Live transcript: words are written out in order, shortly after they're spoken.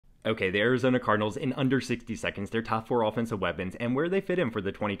Okay, the Arizona Cardinals in under 60 seconds, their top 4 offensive weapons, and where they fit in for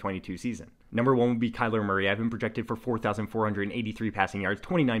the 2022 season. Number 1 would be Kyler Murray. I've been projected for 4,483 passing yards,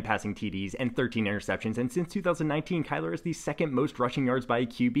 29 passing TDs, and 13 interceptions, and since 2019, Kyler is the second most rushing yards by a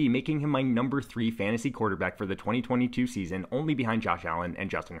QB, making him my number 3 fantasy quarterback for the 2022 season, only behind Josh Allen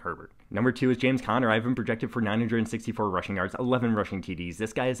and Justin Herbert. Number 2 is James Conner. I've been projected for 964 rushing yards, 11 rushing TDs.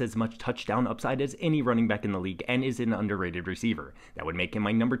 This guy has as much touchdown upside as any running back in the league and is an underrated receiver. That would make him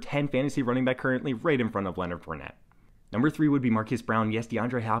my number 10 fantasy running back currently, right in front of Leonard Fournette. Number 3 would be Marquise Brown. Yes,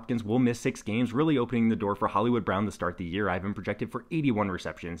 DeAndre Hopkins will miss 6 games, really opening the door for Hollywood Brown to start the year. I've been projected for 81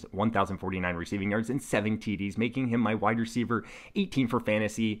 receptions, 1,049 receiving yards, and 7 TDs, making him my wide receiver 18 for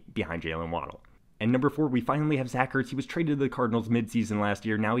fantasy behind Jalen Waddle. And number 4, we finally have Zach Ertz. He was traded to the Cardinals midseason last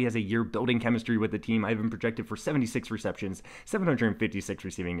year. Now he has a year building chemistry with the team. I've been projected for 76 receptions, 756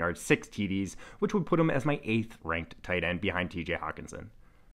 receiving yards, 6 TDs, which would put him as my 8th ranked tight end behind TJ Hawkinson.